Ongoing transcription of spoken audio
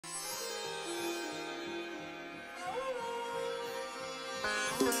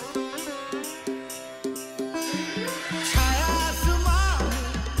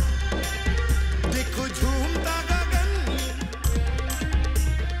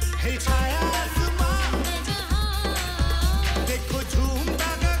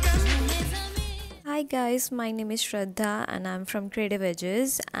Hi guys, my name is Shraddha and I'm from Creative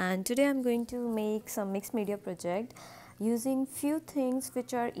Edges, and today I'm going to make some mixed media project using few things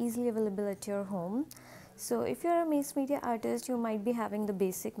which are easily available at your home. So if you're a mixed media artist, you might be having the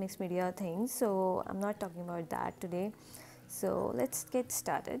basic mixed media things, so I'm not talking about that today. So let's get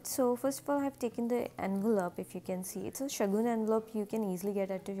started. So first of all, I have taken the envelope. If you can see, it's a shagun envelope. You can easily get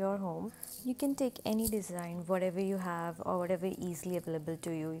at your home. You can take any design, whatever you have or whatever easily available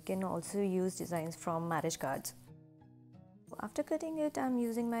to you. You can also use designs from marriage cards. After cutting it, I'm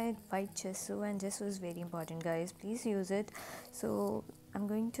using my white gesso, and gesso is very important, guys. Please use it. So I'm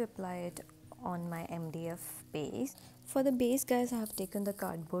going to apply it on my MDF base. For the base, guys, I have taken the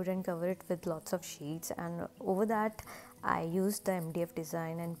cardboard and covered it with lots of sheets, and over that I used the MDF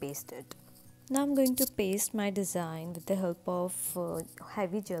design and pasted it. Now I'm going to paste my design with the help of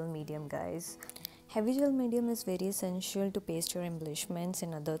heavy gel medium, guys. Heavy gel medium is very essential to paste your embellishments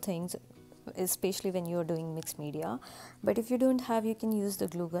and other things, especially when you're doing mixed media. But if you don't have, you can use the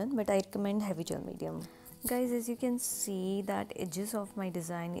glue gun, but I recommend heavy gel medium. Guys, as you can see, that edges of my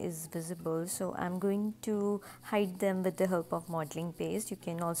design is visible, so I'm going to hide them with the help of modeling paste. You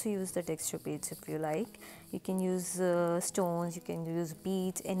can also use the texture paste if you like. You can use stones, you can use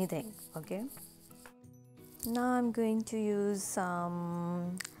beads, anything. Okay, now I'm going to use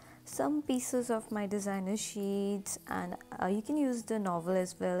some pieces of my designer sheets, and you can use the novel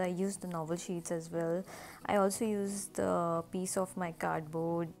as well. I use the novel sheets as well. I also use the piece of my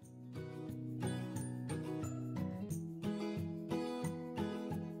cardboard.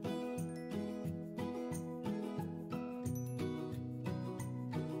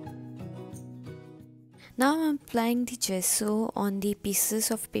 Now I'm applying the gesso on the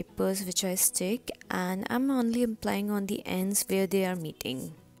pieces of papers which I stick, and I'm only applying on the ends where they are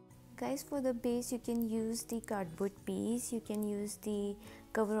meeting. Guys, for the base you can use the cardboard piece, you can use the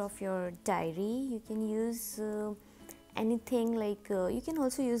cover of your diary, you can use anything like you can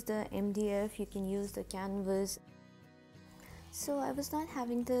also use the MDF, you can use the canvas. So I was not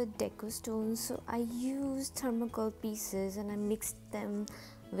having the deco stones, so I used thermocol pieces and I mixed them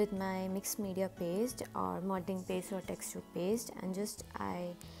with my mixed media paste or modeling paste or texture paste, and just I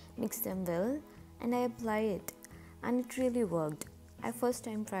mix them well and I apply it, and it really worked. I first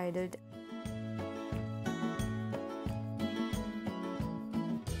time tried it.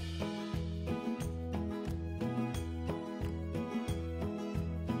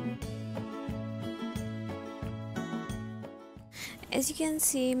 As you can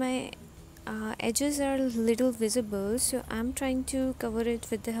see, my edges are a little visible, so I'm trying to cover it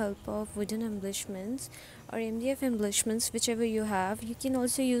with the help of wooden embellishments or MDF embellishments, whichever you have. You can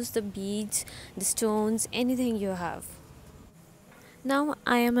also use the beads, the stones, anything you have. Now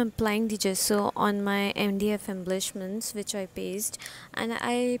I am applying the gesso on my MDF embellishments which I paste, and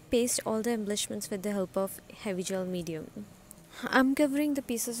I paste all the embellishments with the help of heavy gel medium. I'm covering the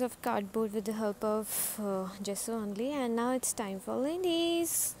pieces of cardboard with the help of gesso only, and now it's time for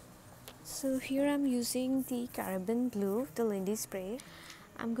Lindys. So here I'm using the carbon glue, the Lindys spray.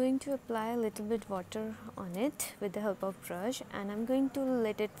 I'm going to apply a little bit water on it with the help of brush, and I'm going to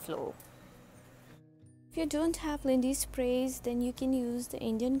let it flow. If you don't have Lindys sprays, then you can use the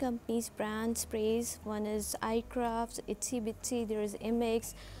Indian company's brand sprays. One is iCrafts, itsy, bitsy, there is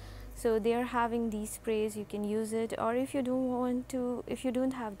MX. So they are having these sprays, you can use it. Or if you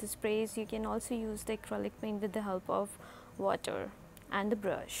don't have the sprays, you can also use the acrylic paint with the help of water and the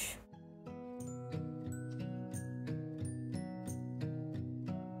brush.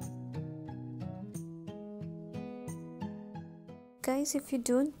 Guys, if you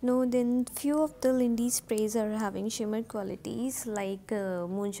don't know, then few of the Lindys sprays are having shimmer qualities like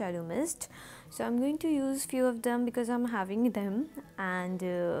moon shadow mist. So I'm going to use few of them because I'm having them, and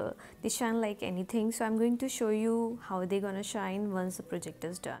they shine like anything. So I'm going to show you how they're gonna shine once the project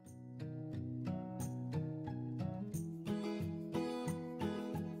is done.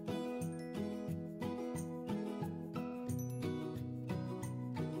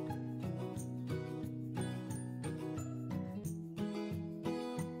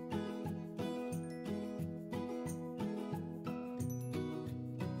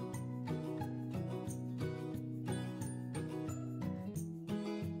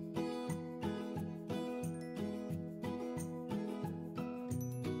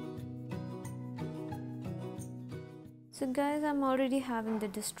 So guys, I'm already having the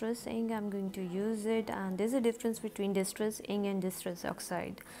distress ink. I'm going to use it, and there's a difference between distress ink and distress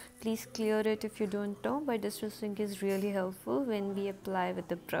oxide. Please clear it if you don't know, but distress ink is really helpful when we apply with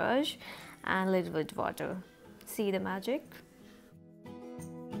the brush and a little bit water. See the magic?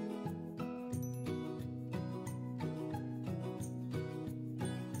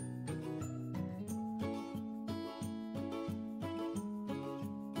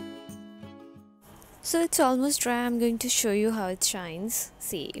 So it's almost dry. I'm going to show you how it shines.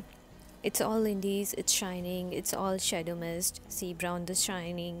 See, it's all Lindys, it's shining, it's all shadow mist. See, brown is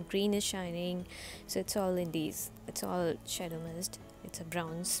shining, green is shining. So it's all Lindys, it's all shadow mist. It's a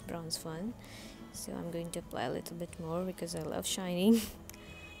bronze one. So I'm going to apply a little bit more because I love shining.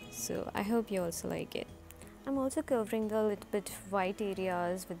 So I hope you also like it. I'm also covering the little bit white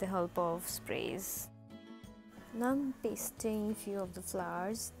areas with the help of sprays. Now I'm pasting few of the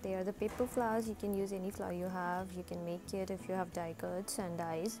flowers. They are the paper flowers. You can use any flower you have. You can make it if you have die cuts and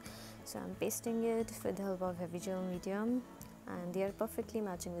dies. So I'm pasting it with the help of heavy gel medium, and they are perfectly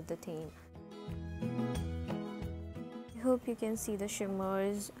matching with the theme. I hope you can see the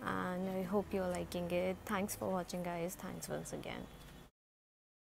shimmers, and I hope you're liking it. Thanks for watching, guys. Thanks once again.